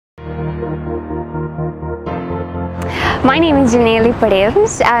My name is Janely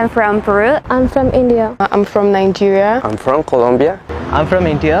Paredes. I'm from Peru. I'm from India. I'm from Nigeria. I'm from Colombia. I'm from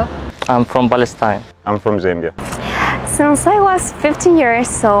India. I'm from Palestine. I'm from Zambia. Since I was 15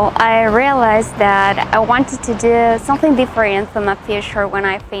 years old, I realized that I wanted to do something different for my future when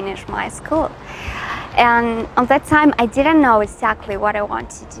I finished my school. And at that time, I didn't know exactly what I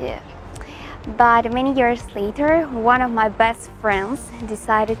wanted to do. But many years later, one of my best friends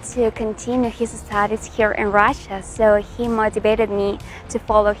decided to continue his studies here in Russia, so he motivated me to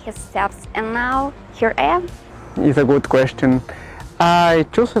follow his steps, and now here I am. It's a good question. I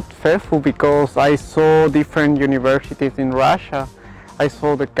chose FEFU because I saw different universities in Russia. I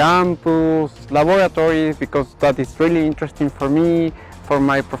saw the campus, laboratories, because that is really interesting for me, for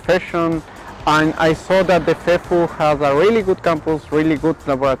my profession. And I saw that the FEFU has a really good campus, really good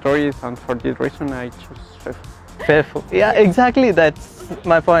laboratories, and for this reason I chose FEFU. FEFU. Yeah, exactly. That's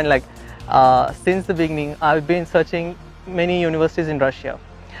my point. Like, since the beginning, I've been searching many universities in Russia,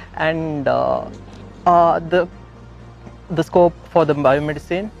 and the scope for the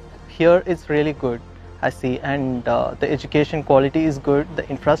biomedicine here is really good, I see, and the education quality is good, the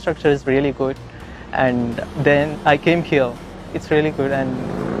infrastructure is really good, and then I came here. It's really good and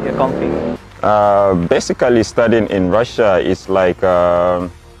you're comfy. Basically, studying in Russia is like an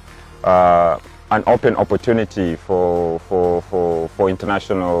open opportunity for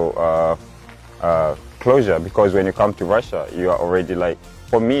international closure, because when you come to Russia, you are already like,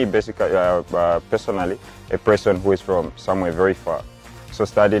 for me, basically, personally, a person who is from somewhere very far. So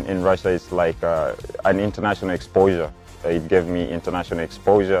studying in Russia is like an international exposure. It gave me international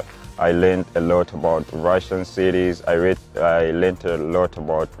exposure. I learned a lot about Russian cities. I learned a lot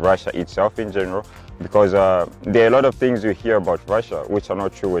about Russia itself in general, because there are a lot of things you hear about Russia which are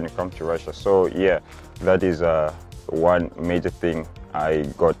not true when you come to Russia. So yeah, that is one major thing I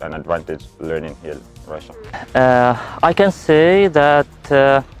got an advantage learning here in Russia. I can say that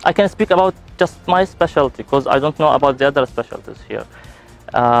I can speak about just my specialty, because I don't know about the other specialties here.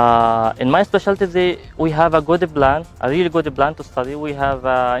 In my specialty, we have a good plan, a really good plan to study. We have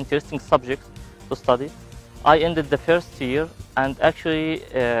interesting subjects to study. I ended the first year, and actually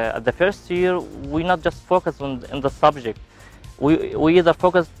at the first year we not just focus on the subject. We either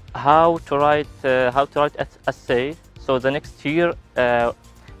focus how to write essay. So the next year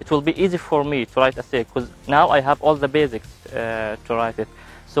it will be easy for me to write essay, because now I have all the basics to write it.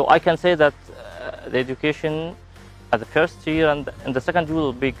 So I can say that the education at the first year and in the second year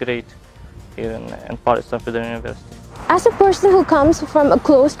will be great here in Pakistan Federal University. As a person who comes from a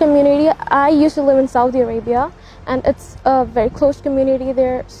closed community, I used to live in Saudi Arabia, and it's a very closed community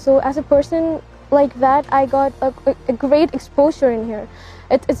there. So as a person like that, I got a great exposure in here.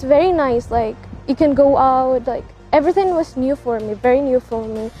 It's very nice. Like, you can go out. Like, everything was new for me, very new for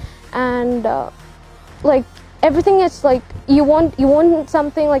me, and like everything is like you want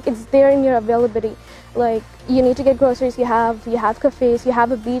something, like it's there in your availability. Like, you need to get groceries, you have cafes, you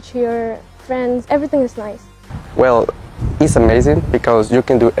have a beach here, friends, everything is nice. Well, it's amazing because you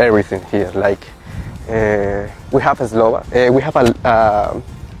can do everything here. Like, we have a slova, we have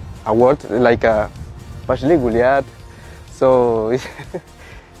a word like a pashli guliat. So it's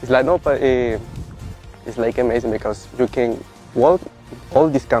like no, but it's like amazing because you can walk all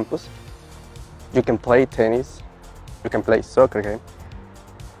this campus. You can play tennis, you can play soccer game,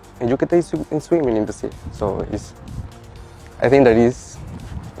 and you can take swimming in the sea. So I think that it's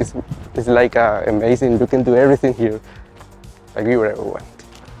like amazing. You can do everything here, like you ever want.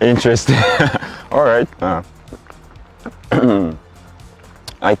 Interesting. All right.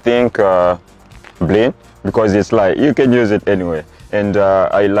 I think blend, because it's like you can use it anywhere, and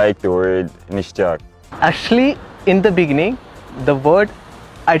I like the word nishtyak. Actually, in the beginning, the word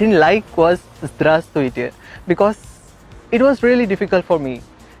I didn't like was Zdravstvuyte, because it was really difficult for me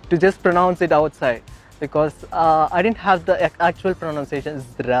to just pronounce it outside, because I didn't have the actual pronunciation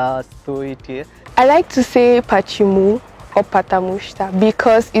Zdravstvuyte. I like to say pachimu or patamushta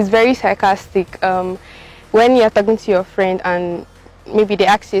because it's very sarcastic. When you're talking to your friend and maybe they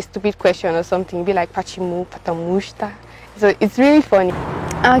ask you a stupid question or something, be like pachimu, patamushta. So it's really funny.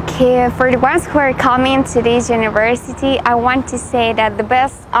 Okay, for the ones who are coming to this university, I want to say that the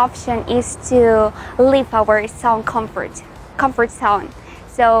best option is to leave our comfort zone.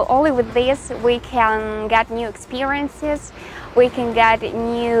 So only with this we can get new experiences, we can get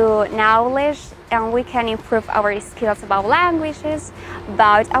new knowledge, and we can improve our skills about languages,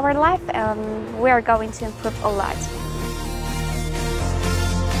 about our life, and we are going to improve a lot.